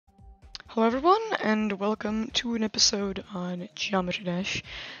Hello everyone, and welcome to an episode on Geometry Dash.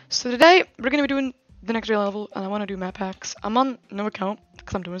 So today, we're going to be doing the next daily level, and I want to do map packs. I'm on no account,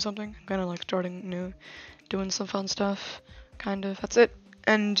 because I'm doing something. I'm kind of like starting new, doing some fun stuff, kind of, that's it.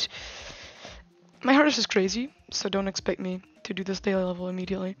 And my hardest is crazy, so don't expect me to do this daily level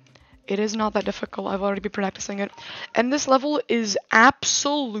immediately. It is not that difficult, I've already been practicing it. And this level is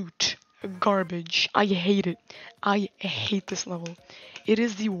absolute garbage. I hate it. I hate this level. It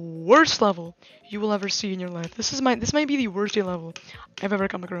is the worst level you will ever see in your life. This might be the worst level I've ever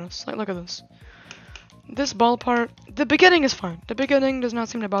come across. Like, look at this. This ball part, the beginning is fine. The beginning does not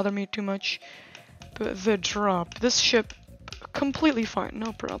seem to bother me too much. But the drop, this ship, completely fine,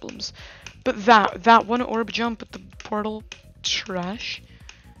 no problems. But that one orb jump at the portal, trash.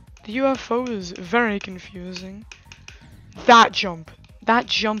 The UFO is very confusing. That jump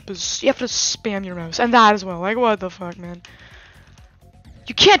is, you have to spam your mouse, and that as well. Like, what the fuck, man?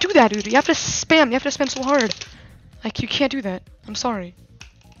 You can't do that, dude. You have to spam so hard. Like, you can't do that. I'm sorry.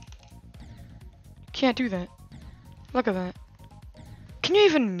 You can't do that. Look at that. Can you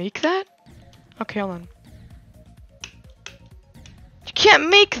even make that? Okay, hold on. You can't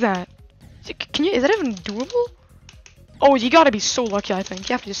make that. Can you? Is that even doable? Oh, you gotta be so lucky, I think.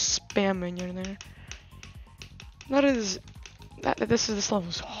 You have to just spam when you're in there. This level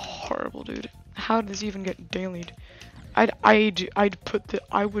is horrible, dude. How did this even get dailied? I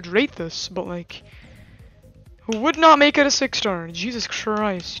would rate this, but like, would not make it a 6-star. Jesus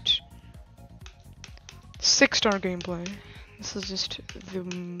Christ. 6-star gameplay. This is just the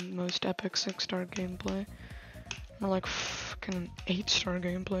most epic 6-star gameplay. More like fucking 8-star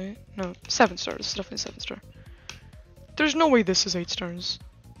gameplay. No, 7 stars. This is definitely 7-star. There's no way this is 8 stars.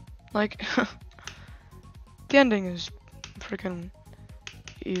 Like, the ending is freaking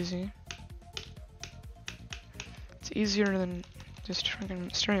easy. It's easier than just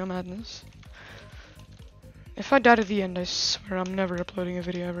freaking stereo madness. If I died at the end, I swear I'm never uploading a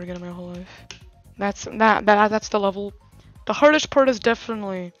video ever again in my whole life. That's the level. The hardest part is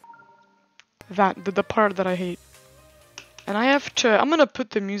definitely the part that I hate. And I'm gonna put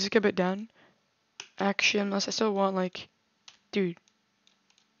the music a bit down. Actually, unless I still want, like, dude.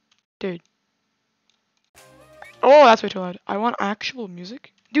 Oh, that's way too loud. I want actual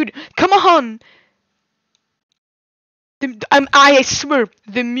music. Dude, come on! I swear,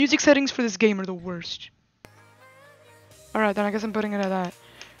 the music settings for this game are the worst. Alright, then I guess I'm putting it at that.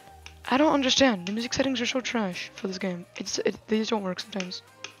 I don't understand. The music settings are so trash for this game. They just don't work sometimes.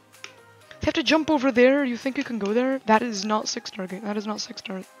 You have to jump over there. You think you can go there? That is not 6-star game. That is not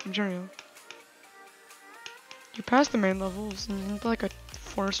 6-star material. You pass the main levels and like a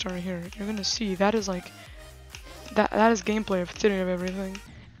 4-star here. You're gonna see that is like that is gameplay of theory of everything.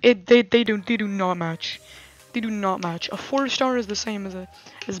 They do not match. They do not match. A 4-star is the same as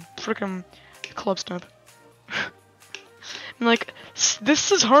frickin' club step. Like,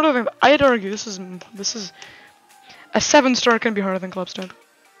 this is harder than, I'd argue this is a 7-star can be harder than club step.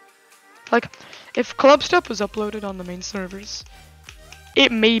 Like, if club step was uploaded on the main servers,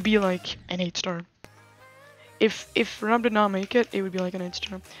 it may be like an 8-star. If Rob did not make it, it would be like an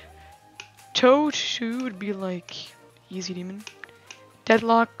 8-star. Toe 2 would be like easy demon.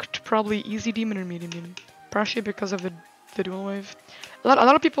 Deadlocked, probably easy demon or medium demon. Partially because of the dual wave. A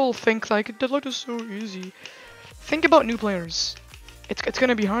lot of people think like Deadlocked is so easy. Think about new players. It's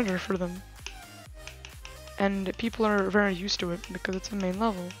gonna be harder for them. And people are very used to it because it's a main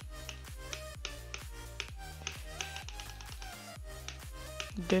level.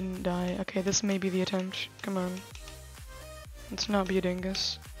 Didn't die. Okay, this may be the attempt. Come on. Let's not be a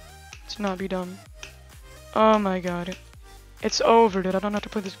dingus. Let's not be dumb. Oh my god. It's over, dude. I don't have to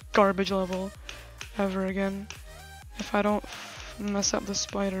play this garbage level ever again. If I don't mess up the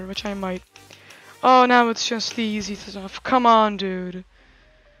spider, which I might. Oh, now it's just the easy stuff. Come on, dude.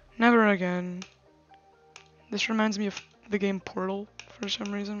 Never again. This reminds me of the game Portal for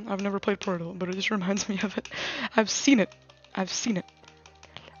some reason. I've never played Portal, but it just reminds me of it. I've seen it. I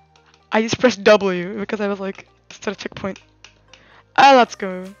just pressed W because I was like, instead of checkpoint. Ah, let's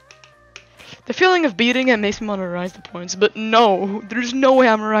go. The feeling of beating it makes me want to rise the points, but no, there's no way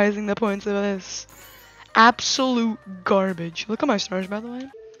I'm rising the points of this. Absolute garbage. Look at my stars, by the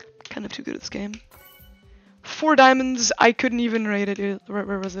way. Kind of too good at this game. 4 diamonds, I couldn't even rate it.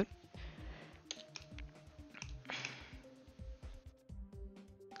 Where was it?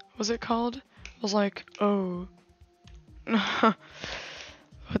 What was it called? It was like, oh. What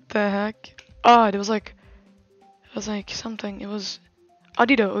the heck? Oh, it was like something. It was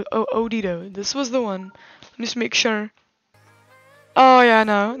Odito. Odito. This was the one. Let me just make sure. Oh yeah,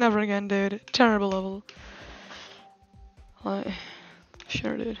 no, never again, dude. Terrible level. Like,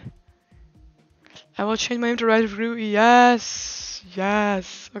 sure, dude. I will change my name to Rise Rue. Yes.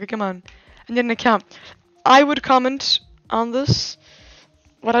 Yes. Okay, come on. I need an account. I would comment on this.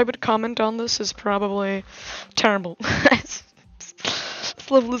 What I would comment on this is probably terrible. This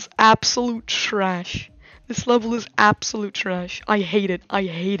level is absolute trash. This level is absolute trash. I hate it. I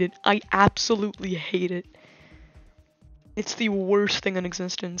hate it. I absolutely hate it. It's the worst thing in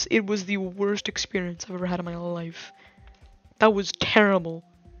existence. It was the worst experience I've ever had in my life. That was terrible.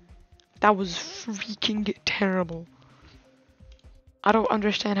 That was freaking terrible. I don't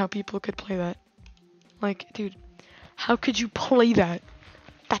understand how people could play that. Like, dude, how could you play that?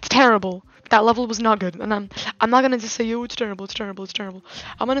 That's terrible. That level was not good. And I'm not gonna just say, oh, it's terrible, it's terrible, it's terrible.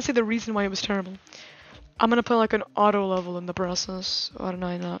 I'm gonna say the reason why it was terrible. I'm gonna put like an auto level in the process. Why don't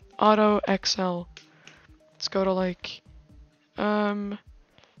I not? Auto XL. Let's go to like,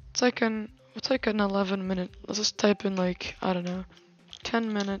 it's like an 11-minute. Let's just type in like, I don't know,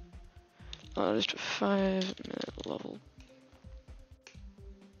 10-minute. Just a 5-minute level.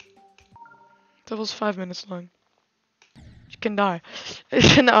 The level's 5 minutes long. You can die.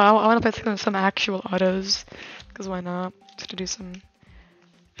 No, I want to put some actual autos, because why not? Just to do some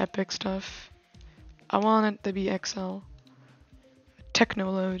epic stuff. I want it to be XL.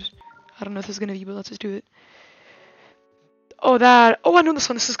 Techno load. I don't know if this is gonna be, but let's just do it. Oh, that. Oh, I know this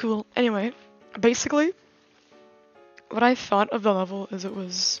one. This is cool. Anyway, basically, what I thought of the level is it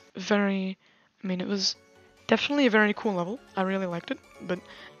was very. I mean, it was definitely a very cool level. I really liked it, but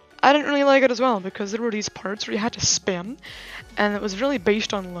I didn't really like it as well because there were these parts where you had to spam, and it was really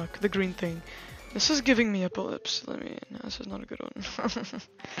based on luck, the green thing. This is giving me epilepsy. No, this is not a good one.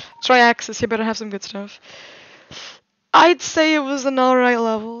 Try Axis, you better have some good stuff. I'd say it was an alright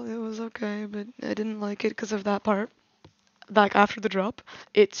level. It was okay, but I didn't like it because of that part. Like after the drop,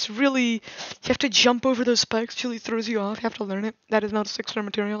 it's really, you have to jump over those spikes, it really throws you off, you have to learn it. That is not a 6-star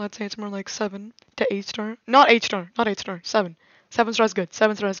material, I'd say it's more like 7 to 8 star. Not 8 star, not 8 star, 7. 7 stars good,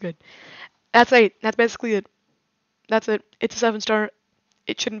 7 stars good. That's 8, that's basically it. That's it, it's a 7 star.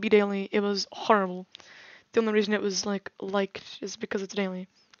 It shouldn't be daily, it was horrible. The only reason it was like liked is because it's daily.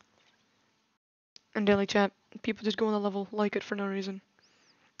 And daily chat, people just go on the level, like it for no reason.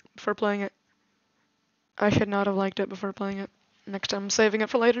 Before playing it. I should not have liked it before playing it. Next time I'm saving it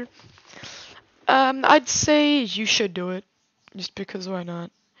for later. I'd say you should do it. Just because why not?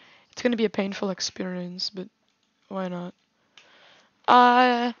 It's gonna be a painful experience, but why not?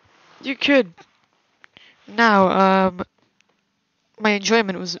 You could. Now, my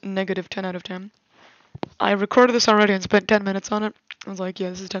enjoyment was negative 10 out of 10. I recorded this already and spent 10 minutes on it. I was like, yeah,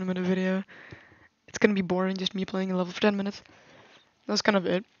 this is a 10-minute video. It's gonna be boring, just me playing a level for 10 minutes. That's kind of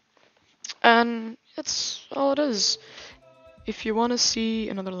it. And that's all it is. If you want to see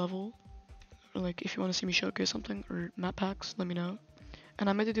another level, or like if you want to see me showcase something, or map packs, let me know. And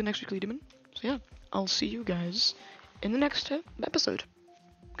I might do next weekly demon. So yeah, I'll see you guys in the next episode.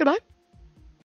 Goodbye.